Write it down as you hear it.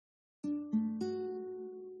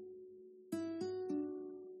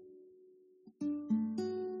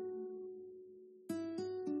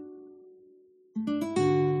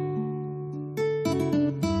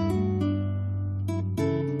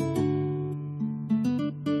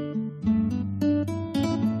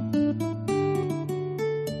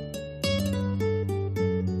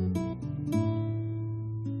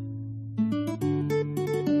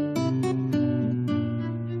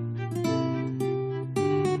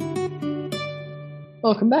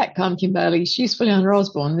Welcome back. I'm Kim Bailey. She's Fuliana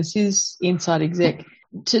Osborne. This is Inside Exec.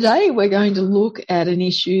 Today we're going to look at an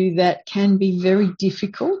issue that can be very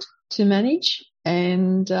difficult to manage,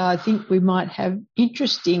 and I think we might have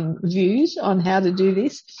interesting views on how to do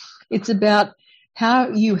this. It's about how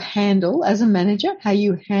you handle, as a manager, how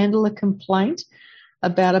you handle a complaint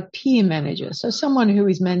about a peer manager. So someone who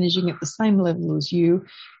is managing at the same level as you,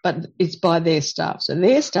 but it's by their staff. So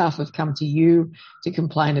their staff have come to you to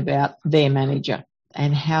complain about their manager.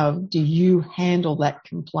 And how do you handle that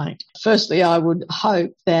complaint? Firstly, I would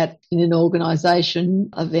hope that in an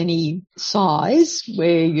organisation of any size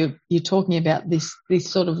where you're talking about this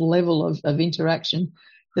sort of level of interaction,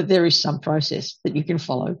 that there is some process that you can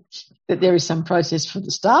follow, that there is some process for the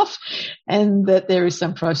staff, and that there is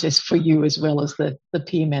some process for you as well as the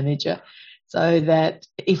peer manager. So that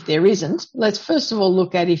if there isn't, let's first of all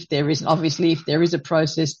look at if there isn't. Obviously, if there is a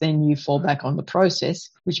process, then you fall back on the process,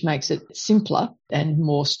 which makes it simpler and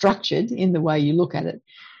more structured in the way you look at it.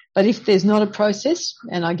 But if there's not a process,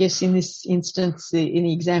 and I guess in this instance, in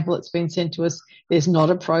the example that's been sent to us, there's not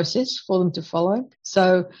a process for them to follow.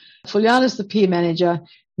 So Fuliana's the peer manager.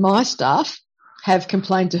 My staff have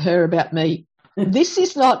complained to her about me. This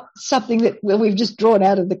is not something that we've just drawn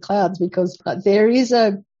out of the clouds, because there is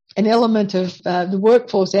an element of the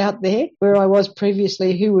workforce out there where I was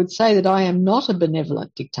previously who would say that I am not a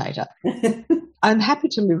benevolent dictator. I'm happy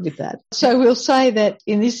to live with that. So we'll say that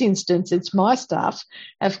in this instance, it's my staff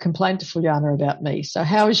have complained to Fuliana about me. So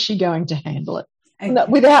how is she going to handle it? Okay. No,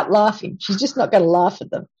 without laughing. She's just not going to laugh at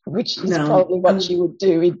them, which is probably what she would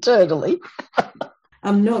do internally.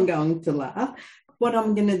 I'm not going to laugh. What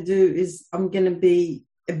I'm going to do is I'm going to be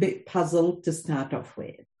a bit puzzled to start off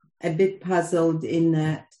with. A bit puzzled in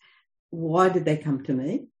that, why did they come to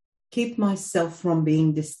me? Keep myself from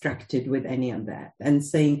being distracted with any of that and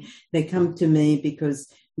saying they come to me because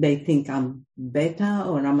they think I'm better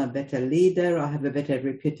or I'm a better leader or I have a better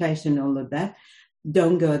reputation, all of that.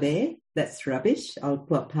 Don't go there. That's rubbish. I'll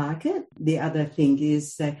park it. The other thing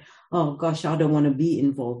is say, oh gosh, I don't want to be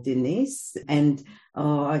involved in this, and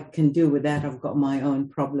I can deal with that. I've got my own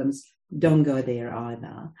problems. Don't go there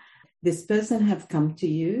either. This person have come to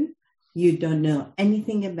you. You don't know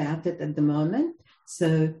anything about it at the moment.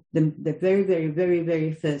 So the very, very, very,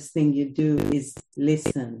 very first thing you do is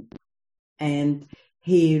listen and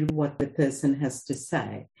hear what the person has to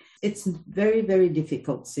say. It's a very, very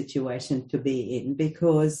difficult situation to be in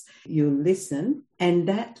because you listen, and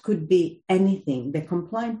that could be anything. The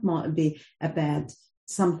complaint might be about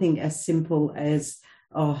something as simple as,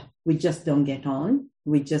 oh, we just don't get on.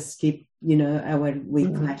 We just keep,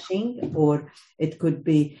 we're clashing, or it could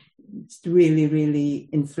be really, really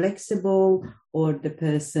inflexible, or the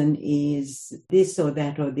person is this or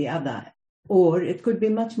that or the other. Or it could be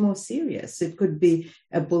much more serious. It could be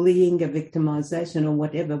a bullying, a victimization, or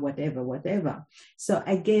whatever. So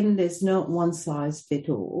again, there's no one size fit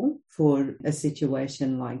all for a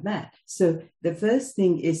situation like that. So the first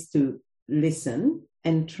thing is to listen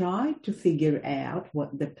and try to figure out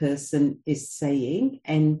what the person is saying,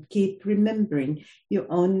 and keep remembering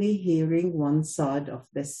you're only hearing one side of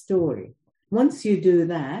the story. Once you do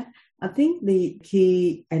that, I think the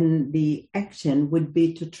key and the action would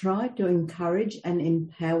be to try to encourage and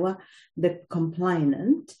empower the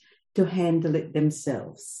complainant to handle it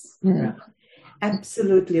themselves. Mm. Right?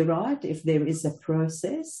 Absolutely right. If there is a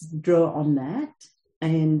process, draw on that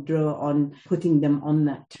and draw on putting them on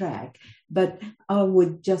that track. But I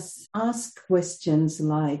would just ask questions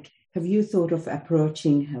like, have you thought of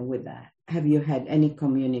approaching her with that? Have you had any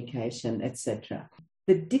communication, etc.?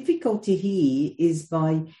 The difficulty here is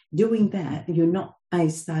by doing that, you're not A,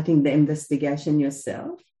 starting the investigation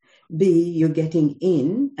yourself, B, you're getting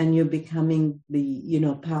in and you're becoming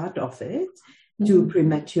the, part of it too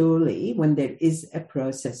prematurely when there is a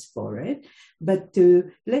process for it, but to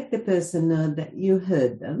let the person know that you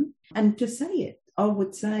heard them and to say it. I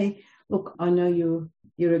would say, look, I know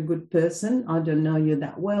you're a good person. I don't know you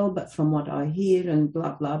that well, but from what I hear and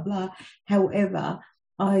blah, blah, blah. However,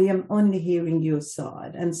 I am only hearing your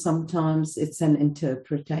side, and sometimes it's an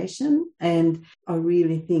interpretation, and I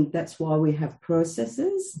really think that's why we have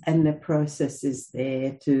processes, and the process is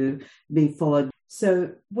there to be followed.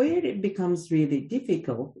 So where it becomes really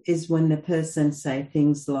difficult is when the person say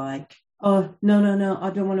things like, oh, no,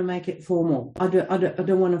 I don't want to make it formal. I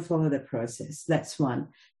don't want to follow the process. That's one.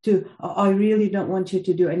 Two, I really don't want you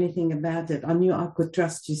to do anything about it. I knew I could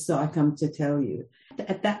trust you, so I come to tell you.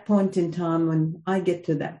 At that point in time, when I get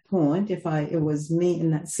to that point, if it was me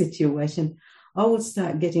in that situation, I would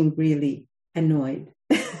start getting really annoyed.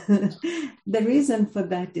 The reason for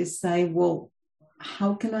that is say, well,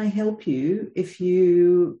 how can I help you if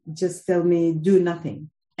you just tell me do nothing?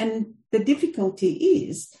 And the difficulty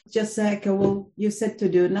is just say, okay, well, you said to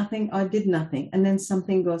do nothing, I did nothing, and then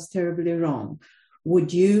something goes terribly wrong.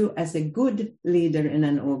 Would you, as a good leader in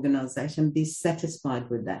an organization, be satisfied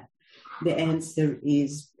with that? The answer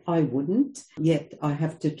is I wouldn't, yet I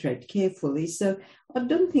have to tread carefully. So I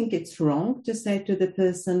don't think it's wrong to say to the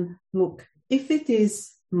person, look, if it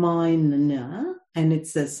is mine now, and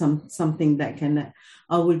it's something that can,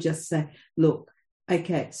 I will just say, look,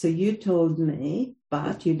 okay, so you told me,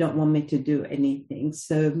 but you don't want me to do anything.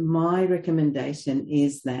 So my recommendation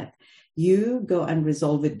is that you go and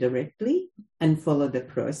resolve it directly and follow the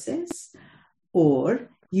process, or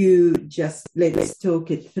you just let's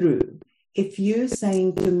talk it through. If you're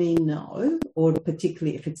saying to me no, or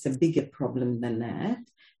particularly if it's a bigger problem than that,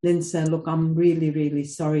 then say, look, I'm really, really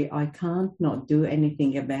sorry. I can't not do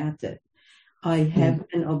anything about it. I have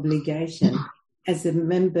an obligation as a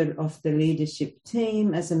member of the leadership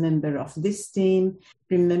team, as a member of this team.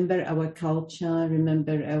 Remember our culture,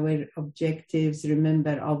 remember our objectives,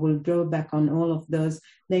 remember I will draw back on all of those.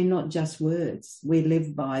 They're not just words. We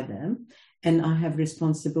live by them. And I have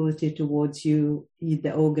responsibility towards you,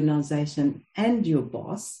 the organization, and your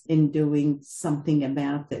boss in doing something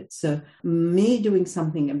about it. So me doing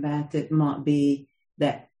something about it might be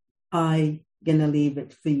that I'm going to leave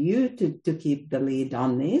it for you to keep the lead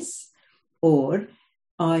on this, or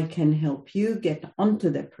I can help you get onto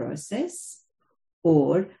the process,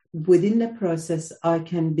 or within the process, I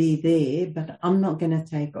can be there, but I'm not going to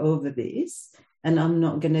take over this, and I'm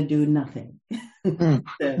not going to do nothing.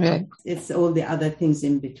 It's all the other things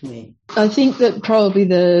in between. I think that probably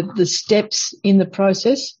the steps in the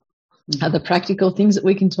process are the practical things that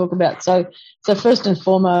we can talk about. So first and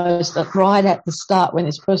foremost, that right at the start when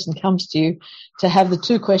this person comes to you, to have the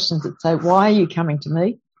two questions that say, why are you coming to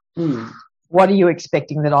me? What are you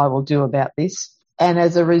expecting that I will do about this? And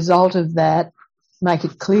as a result of that, make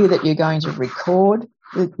it clear that you're going to record,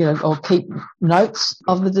 or keep notes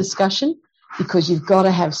of the discussion, because you've got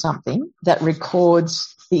to have something that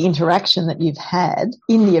records the interaction that you've had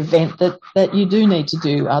in the event that you do need to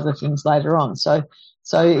do other things later on. So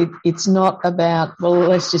it's not about, well,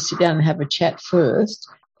 let's just sit down and have a chat first.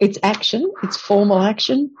 It's action. It's formal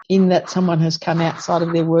action in that someone has come outside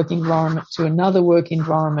of their work environment to another work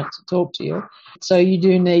environment to talk to you. So you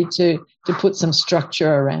do need to put some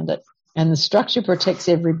structure around it. And the structure protects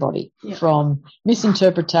everybody from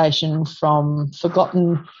misinterpretation, from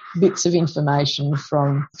forgotten bits of information,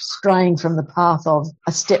 from straying from the path of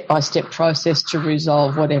a step-by-step process to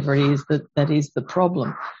resolve whatever it is that is the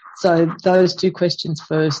problem. So those two questions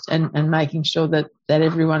first, and making sure that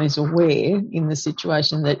everyone is aware in the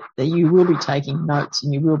situation that you will be taking notes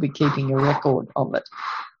and you will be keeping a record of it.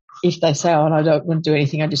 If they say, I don't want to do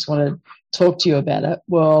anything, I just want to talk to you about it,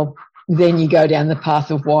 well, then you go down the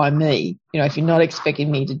path of why me. If you're not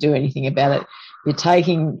expecting me to do anything about it, you're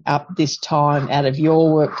taking up this time out of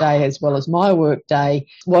your work day as well as my work day.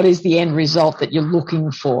 What is the end result that you're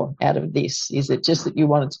looking for out of this? Is it just that you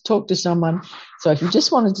wanted to talk to someone? So if you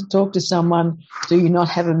just wanted to talk to someone, do you not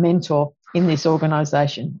have a mentor in this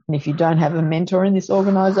organisation? And if you don't have a mentor in this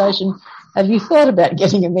organisation, have you thought about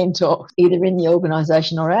getting a mentor either in the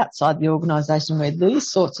organisation or outside the organisation where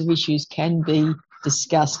these sorts of issues can be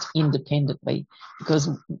discussed independently? Because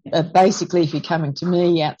basically if you're coming to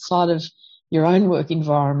me outside of your own work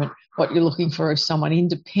environment, what you're looking for is someone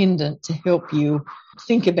independent to help you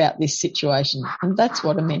think about this situation. And that's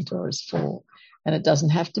what a mentor is for. And it doesn't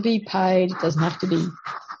have to be paid. It doesn't have to be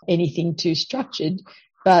anything too structured,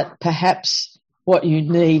 but perhaps what you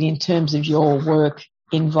need in terms of your work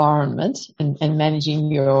environment and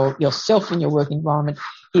managing yourself in your work environment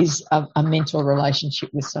is a mentor relationship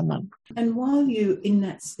with someone. And while you're in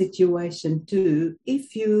that situation too,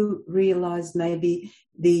 if you realize maybe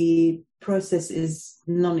the process is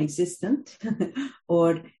non-existent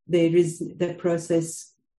or the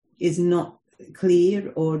process is not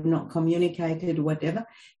clear or not communicated, whatever,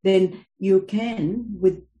 then you can,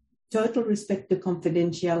 with total respect to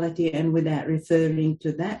confidentiality and without referring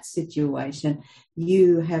to that situation,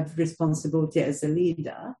 you have responsibility as a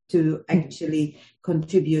leader to actually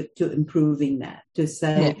contribute to improving that, to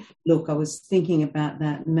say, look, I was thinking about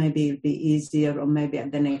that, maybe it'd be easier, or maybe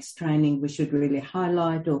at the next training we should really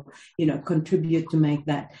highlight or, contribute to make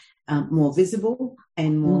that more visible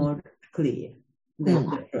and more clear,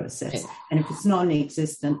 the process. And if it's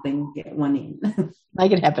non-existent, then get one in.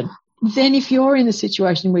 Make it happen. Then if you're in a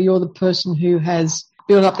situation where you're the person who has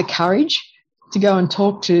built up the courage to go and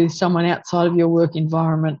talk to someone outside of your work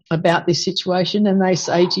environment about this situation, and they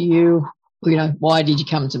say to you, why did you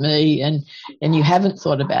come to me? And you haven't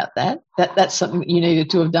thought about that. That's something that you needed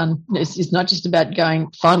to have done. It's not just about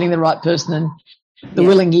finding the right person and the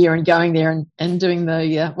willing ear and going there and doing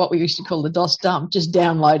the what we used to call the DOS dump, just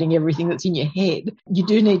downloading everything that's in your head. You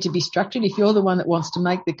do need to be structured. If you're the one that wants to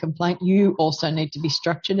make the complaint, you also need to be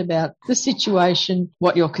structured about the situation,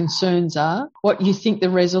 what your concerns are, what you think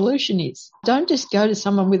the resolution is. Don't just go to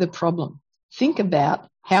someone with a problem. Think about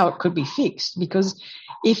how it could be fixed, because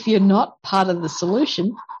if you're not part of the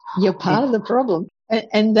solution, you're part of the problem.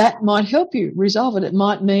 And that might help you resolve it. It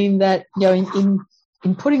might mean that,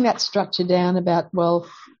 in putting that structure down about, well,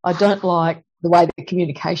 I don't like the way that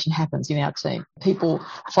communication happens in our team. People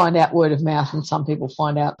find out word of mouth, and some people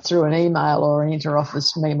find out through an email or an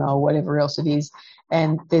inter-office memo or whatever else it is,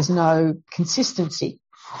 and there's no consistency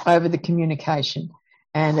over the communication.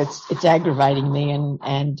 And it's aggravating me,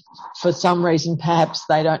 and for some reason perhaps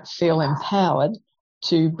they don't feel empowered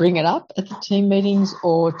to bring it up at the team meetings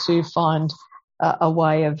or to find a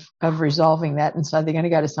way of resolving that. And so they're going to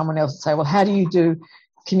go to someone else and say, well, how do you do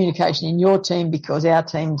communication in your team? Because our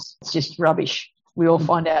team's just rubbish. We all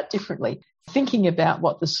find out differently. Thinking about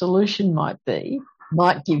what the solution might be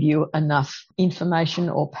might give you enough information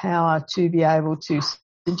or power to be able to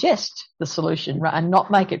suggest the solution and not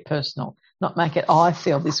make it personal, not make it, I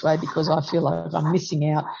feel this way because I feel like I'm missing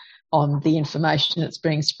out on the information that's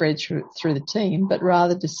being spread through the team, but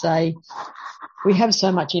rather to say, we have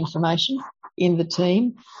so much information in the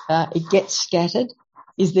team, it gets scattered.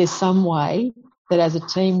 Is there some way that as a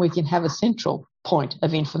team we can have a central point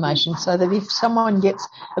of information so that if someone gets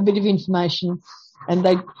a bit of information and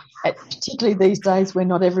particularly these days where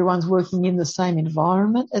not everyone's working in the same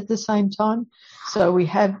environment at the same time, so we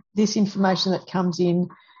have this information that comes in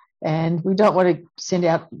and we don't want to send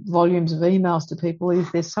out volumes of emails to people.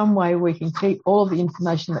 If there's some way we can keep all of the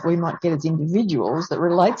information that we might get as individuals that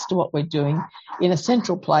relates to what we're doing in a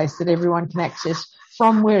central place that everyone can access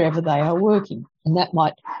from wherever they are working, and that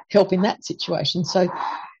might help in that situation. So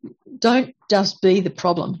don't just be the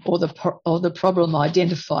problem or the problem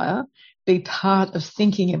identifier. Be part of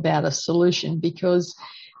thinking about a solution, because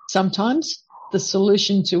sometimes the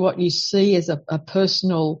solution to what you see as a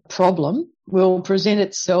personal problem will present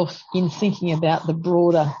itself in thinking about the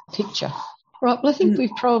broader picture. Right, well, I think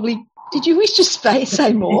we've probably... Did you wish to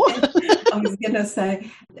say more? I was going to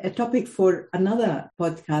say a topic for another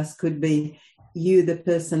podcast could be you, the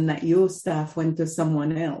person that your staff went to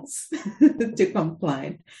someone else to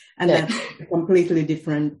complain. And that's a completely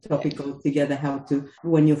different topic altogether,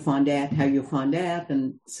 when you find out, how you find out,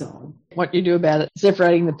 and so on. What you do about it,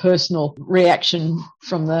 separating the personal reaction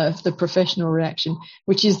from the professional reaction,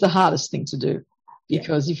 which is the hardest thing to do.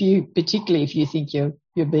 Because particularly if you think you're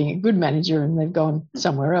being a good manager and they've gone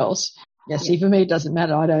somewhere else, see, for me it doesn't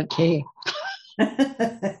matter, I don't care.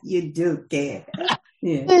 You do care.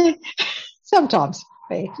 Yeah. Sometimes.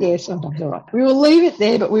 Yeah, sometimes. All right. We will leave it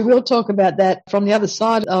there, but we will talk about that from the other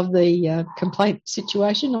side of the complaint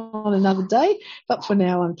situation on another day. But for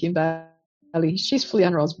now, I'm Kim Bailey. She's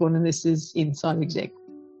Fuliana Osborne, and this is Inside Exec.